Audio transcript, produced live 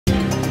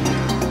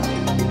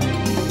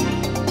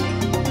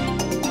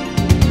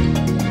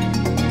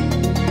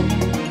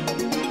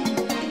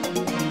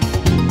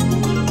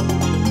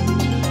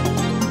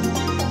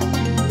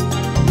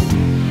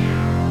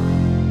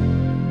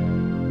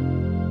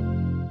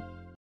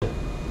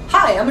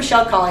Hi, I'm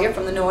Michelle Collier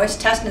from the Noise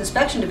Test and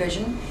Inspection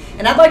Division,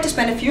 and I'd like to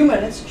spend a few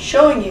minutes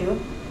showing you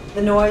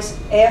the Noise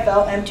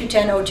AFL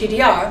M210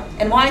 OTDR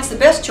and why it's the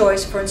best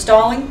choice for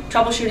installing,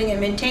 troubleshooting,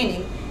 and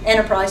maintaining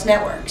enterprise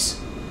networks.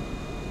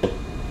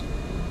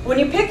 When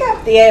you pick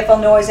up the AFL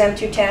Noise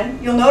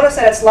M210, you'll notice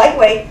that it's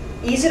lightweight,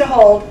 easy to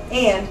hold,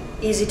 and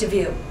easy to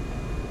view.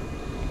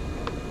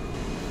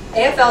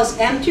 AFL's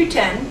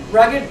M210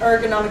 rugged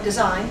ergonomic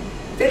design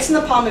fits in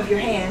the palm of your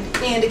hand,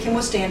 and it can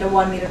withstand a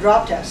 1-meter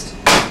drop test.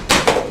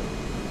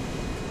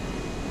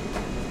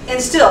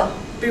 And still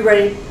be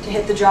ready to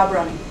hit the job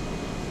running.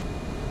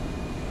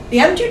 The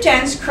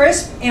M210's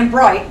crisp and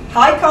bright,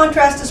 high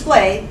contrast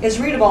display is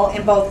readable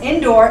in both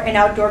indoor and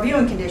outdoor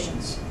viewing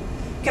conditions,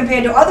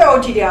 compared to other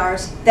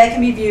OTDRs that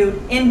can be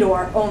viewed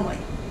indoor only.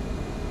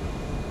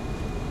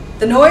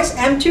 The Noise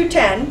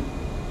M210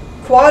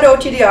 Quad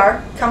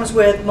OTDR comes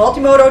with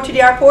multi-mode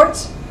OTDR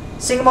ports,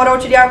 single-mode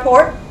OTDR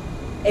port,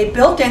 a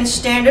built-in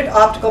standard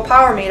optical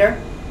power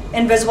meter,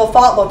 and visible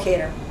fault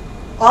locator.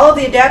 All of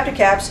the adapter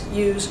caps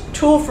use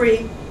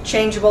tool-free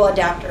changeable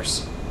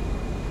adapters.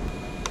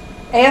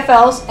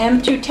 AFL's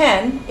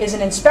M210 is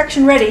an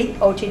inspection-ready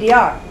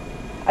OTDR.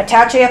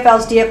 Attach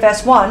AFL's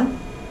DFS1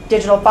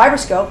 digital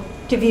fiberscope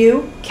to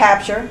view,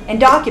 capture, and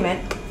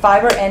document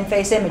fiber end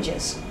face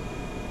images.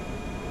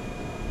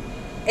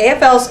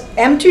 AFL's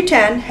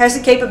M210 has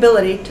the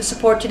capability to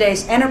support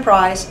today's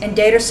enterprise and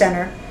data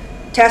center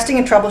testing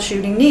and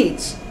troubleshooting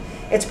needs.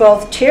 It's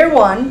both Tier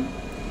 1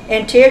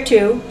 and Tier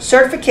 2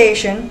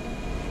 certification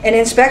and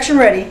inspection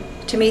ready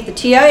to meet the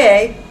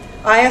TIA,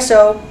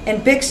 ISO,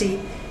 and BICSI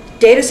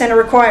data center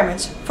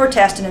requirements for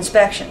test and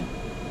inspection.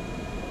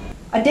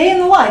 A day in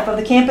the life of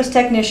the campus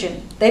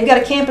technician. They've got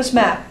a campus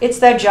map. It's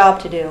their job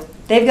to do.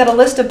 They've got a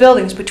list of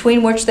buildings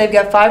between which they've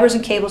got fibers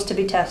and cables to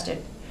be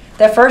tested.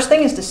 Their first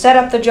thing is to set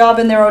up the job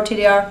in their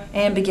OTDR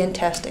and begin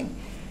testing.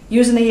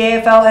 Using the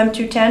AFL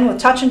M210 with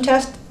touch and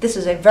test, this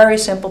is a very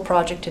simple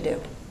project to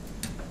do.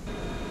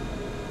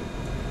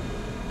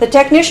 The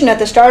technician at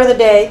the start of the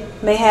day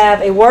may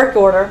have a work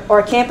order or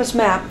a campus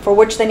map for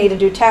which they need to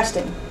do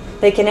testing.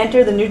 They can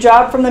enter the new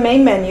job from the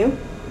main menu,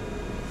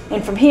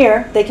 and from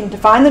here they can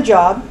define the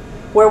job.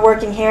 We're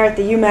working here at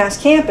the UMass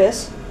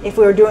campus. If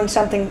we were doing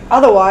something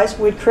otherwise,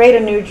 we'd create a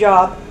new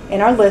job in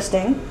our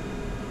listing.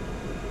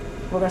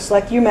 We're going to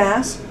select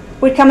UMass.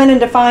 We'd come in and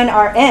define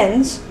our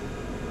ends,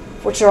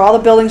 which are all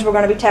the buildings we're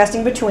going to be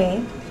testing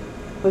between.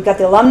 We've got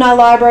the Alumni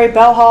Library,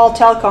 Bell Hall,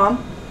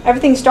 Telecom.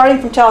 Everything's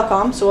starting from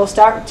Telecom, so we'll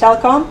start with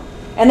Telecom.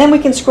 And then we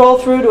can scroll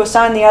through to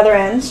assign the other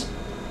ends.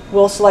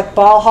 We'll select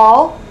Ball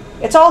Hall.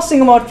 It's all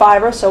single mode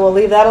fiber, so we'll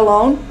leave that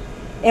alone.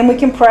 And we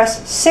can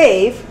press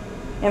Save.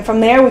 And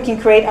from there we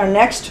can create our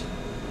next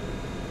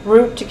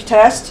route to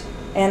test.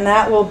 And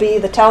that will be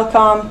the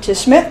Telecom to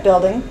Smith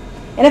building.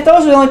 And if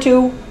those are the only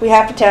two we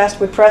have to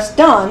test, we press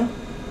Done,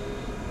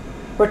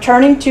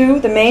 returning to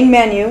the main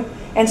menu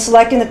and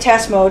selecting the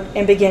test mode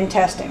and begin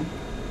testing.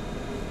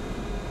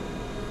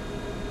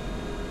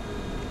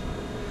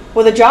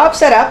 With a job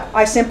set up,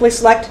 I simply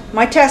select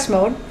my test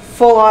mode,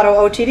 Full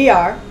Auto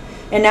OTDR,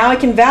 and now I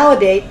can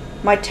validate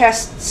my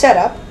test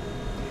setup.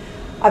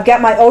 I've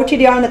got my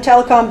OTDR in the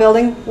telecom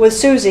building with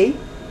Susie.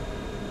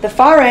 The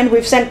far end,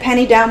 we've sent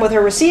Penny down with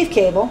her receive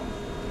cable.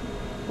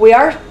 We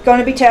are going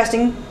to be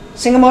testing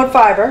single mode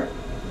fiber.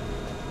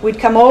 We'd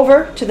come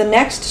over to the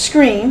next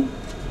screen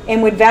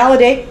and we'd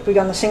validate. We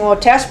go on the single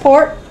mode test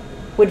port.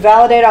 We'd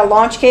validate our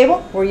launch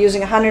cable. We're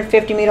using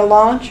 150 meter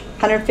launch,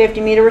 150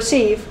 meter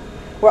receive.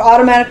 We're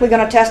automatically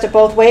going to test at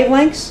both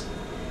wavelengths.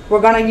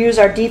 We're going to use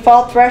our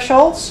default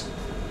thresholds,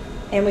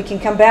 and we can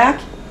come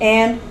back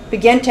and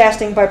begin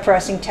testing by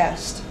pressing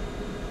test.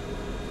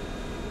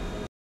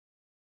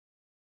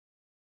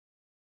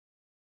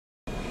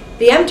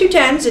 The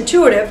M210's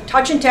intuitive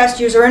touch and test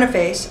user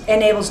interface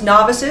enables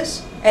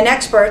novices and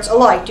experts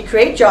alike to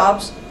create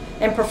jobs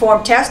and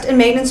perform test and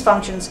maintenance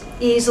functions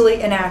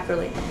easily and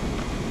accurately.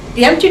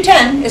 The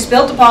M210 is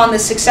built upon the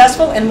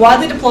successful and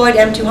widely deployed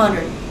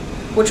M200,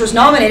 which was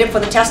nominated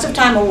for the Test of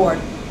Time Award.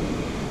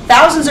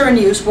 Thousands are in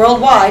use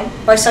worldwide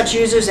by such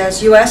users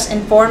as U.S.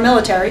 and foreign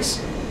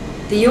militaries,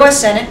 the U.S.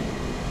 Senate,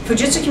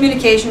 Fujitsu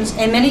Communications,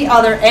 and many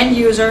other end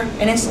user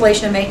and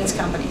installation and maintenance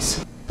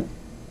companies.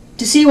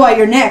 To see why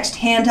your next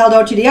handheld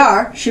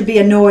OTDR should be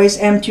a Noise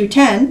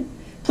M210,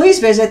 please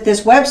visit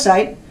this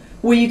website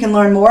where you can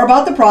learn more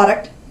about the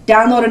product,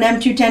 download an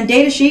M210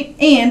 datasheet,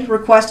 and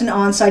request an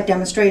on-site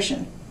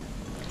demonstration.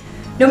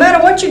 No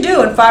matter what you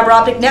do in fiber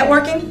optic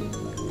networking,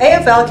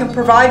 AFL can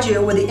provide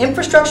you with the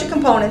infrastructure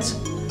components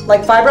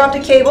like fiber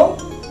optic cable,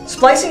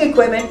 splicing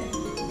equipment,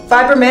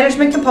 fiber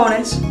management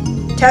components,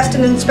 test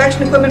and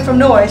inspection equipment from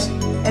Noise,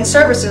 and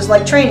services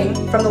like training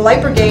from the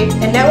Light Brigade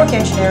and network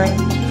engineering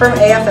from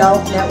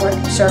AFL Network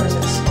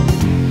Services.